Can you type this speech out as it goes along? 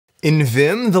In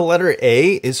Vim, the letter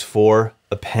A is for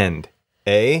append.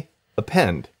 A,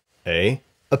 append. A,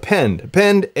 append.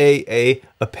 Append, A,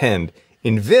 append.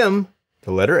 In Vim,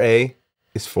 the letter A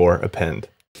is for append.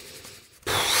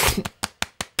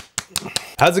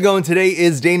 How's it going? Today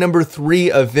is day number 3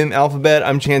 of Vim Alphabet.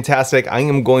 I'm Chantastic. I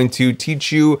am going to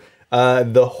teach you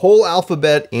the whole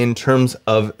alphabet in terms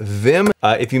of Vim.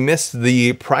 If you missed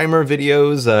the primer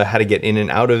videos, how to get in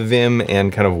and out of Vim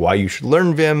and kind of why you should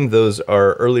learn Vim, those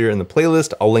are earlier in the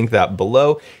playlist. I'll link that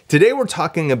below. Today we're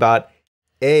talking about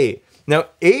A. Now,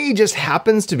 A just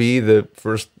happens to be the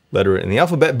first letter in the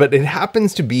alphabet, but it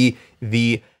happens to be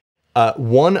the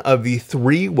one of the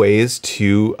 3 ways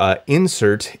to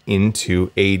insert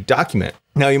into a document.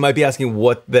 Now you might be asking,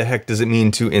 what the heck does it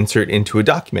mean to insert into a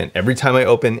document? Every time I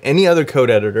open any other code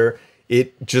editor,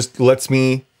 it just lets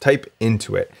me type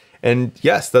into it. And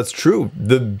yes, that's true.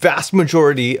 The vast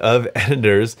majority of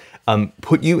editors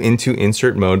put you into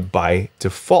insert mode by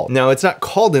default. Now it's not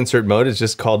called insert mode, it's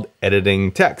just called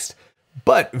editing text.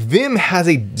 But Vim has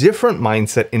a different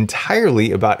mindset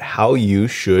entirely about how you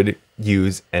should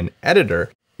use an editor.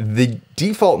 The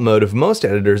default mode of most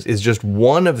editors is just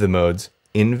one of the modes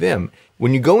in Vim.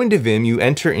 When you go into Vim, you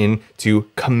enter into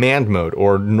command mode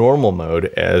or normal mode,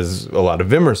 as a lot of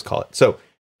Vimmers call it. So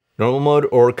normal mode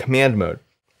or command mode.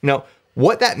 Now,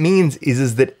 what that means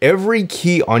is that every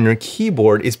key on your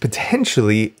keyboard is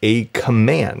potentially a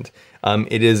command.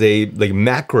 It is a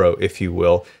macro, if you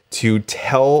will, to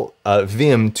tell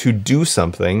Vim to do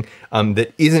something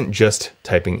that isn't just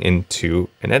typing into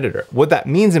an editor. What that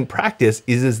means in practice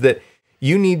is that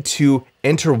you need to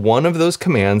enter one of those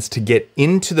commands to get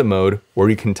into the mode where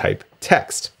you can type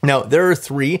text. Now, there are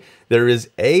 3. There is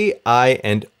A, I,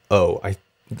 and O.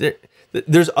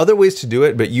 There's other ways to do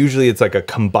it, but usually it's like a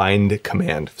combined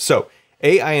command. So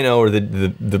A, I, and O are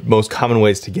the most common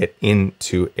ways to get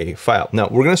into a file. Now,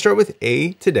 we're gonna start with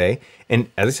A today. And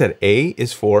as I said, A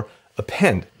is for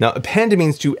append. Now, append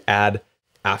means to add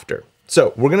after.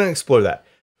 So we're gonna explore that.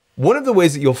 One of the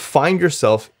ways that you'll find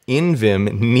yourself in Vim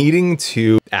needing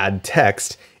to add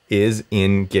text is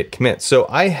in git commit. So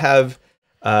I have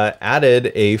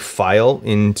added a file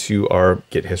into our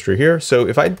git history here. So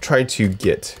if I try to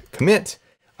git commit,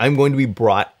 I'm going to be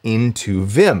brought into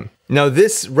Vim. Now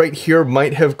this right here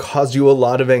might have caused you a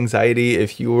lot of anxiety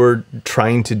if you were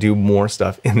trying to do more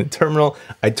stuff in the terminal.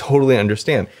 I totally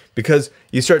understand, because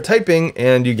you start typing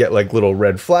and you get like little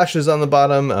red flashes on the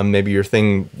bottom. Maybe your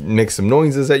thing makes some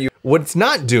noises at you. What it's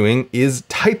not doing is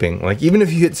typing. Like even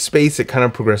if you hit space, it kind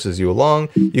of progresses you along.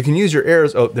 You can use your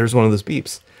arrows. Oh, there's one of those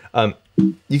beeps.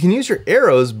 You can use your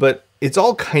arrows, but it's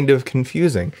all kind of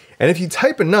confusing. And if you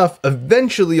type enough,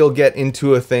 eventually you'll get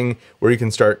into a thing where you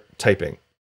can start typing.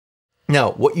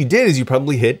 Now, what you did is you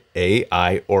probably hit A,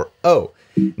 I, or O.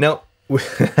 Now, we're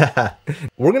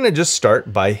gonna just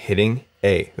start by hitting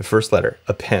A, the first letter,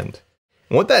 append.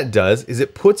 And what that does is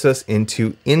it puts us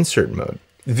into insert mode.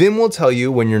 Vim will tell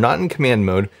you when you're not in command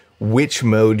mode, which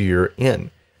mode you're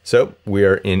in. So we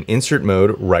are in insert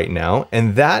mode right now,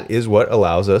 and that is what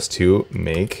allows us to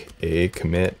make a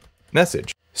commit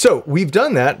message. So we've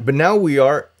done that, but now we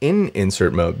are in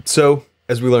insert mode. So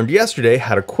as we learned yesterday,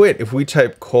 how to quit, if we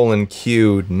type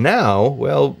 :Q now,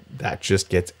 well, that just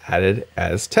gets added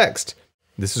as text.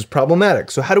 This is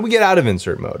problematic. So how do we get out of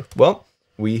insert mode? Well,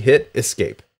 we hit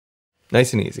escape.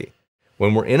 Nice and easy.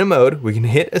 When we're in a mode, we can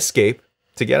hit escape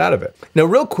to get out of it. Now,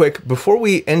 real quick, before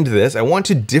we end this, I want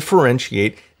to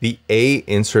differentiate the A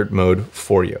insert mode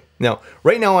for you. Now,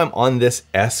 right now I'm on this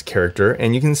S character,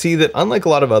 and you can see that unlike a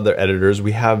lot of other editors,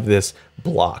 we have this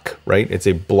block, right? It's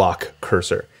a block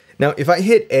cursor. Now, if I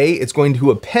hit A, it's going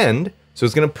to append. So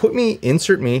it's going to put me,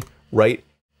 insert me right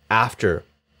after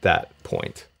that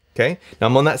point. Okay. Now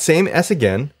I'm on that same S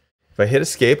again. If I hit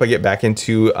escape, I get back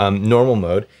into normal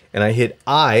mode, and I hit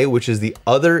I, which is the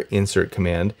other insert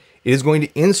command. It is going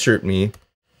to insert me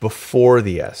before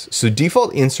the S. So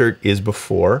default insert is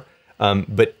before,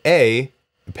 but A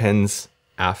appends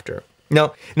after.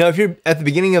 Now, if you're at the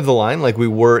beginning of the line, like we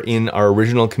were in our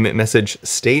original commit message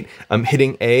state,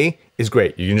 hitting A is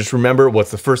great. You can just remember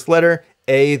what's the first letter,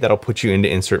 A, that'll put you into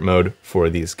insert mode for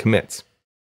these commits.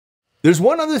 There's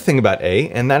one other thing about A,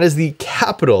 and that is the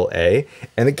capital A,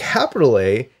 and the capital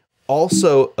A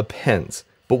also appends.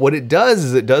 But what it does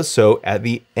is it does so at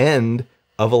the end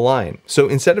of a line. So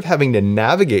instead of having to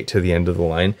navigate to the end of the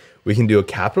line, we can do a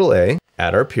capital A,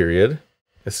 add our period,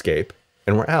 escape,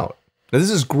 and we're out. Now this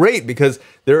is great because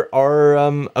there are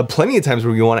plenty of times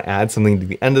where you want to add something to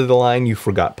the end of the line, you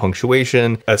forgot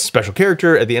punctuation, a special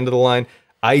character at the end of the line.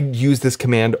 I use this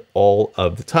command all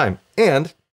of the time.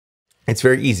 And it's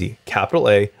very easy. Capital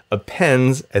A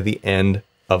appends at the end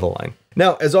of a line.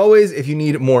 Now, as always, if you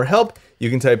need more help, you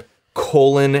can type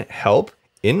 :help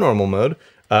in normal mode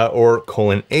or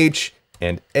 :H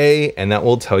and A, and that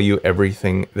will tell you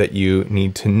everything that you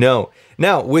need to know.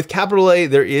 Now, with capital A,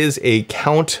 there is a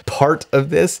count part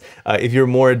of this. If you're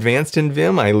more advanced in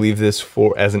Vim, I leave this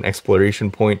as an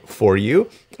exploration point for you.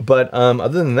 But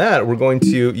other than that, we're going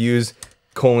to use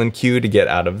 :Q to get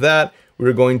out of that.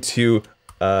 We're going to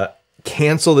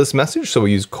cancel this message. So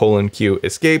we use :Q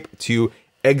escape to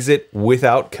exit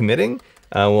without committing.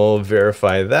 We'll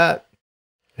verify that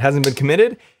it hasn't been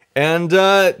committed. And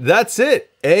that's it.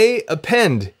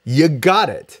 Append, you got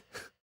it.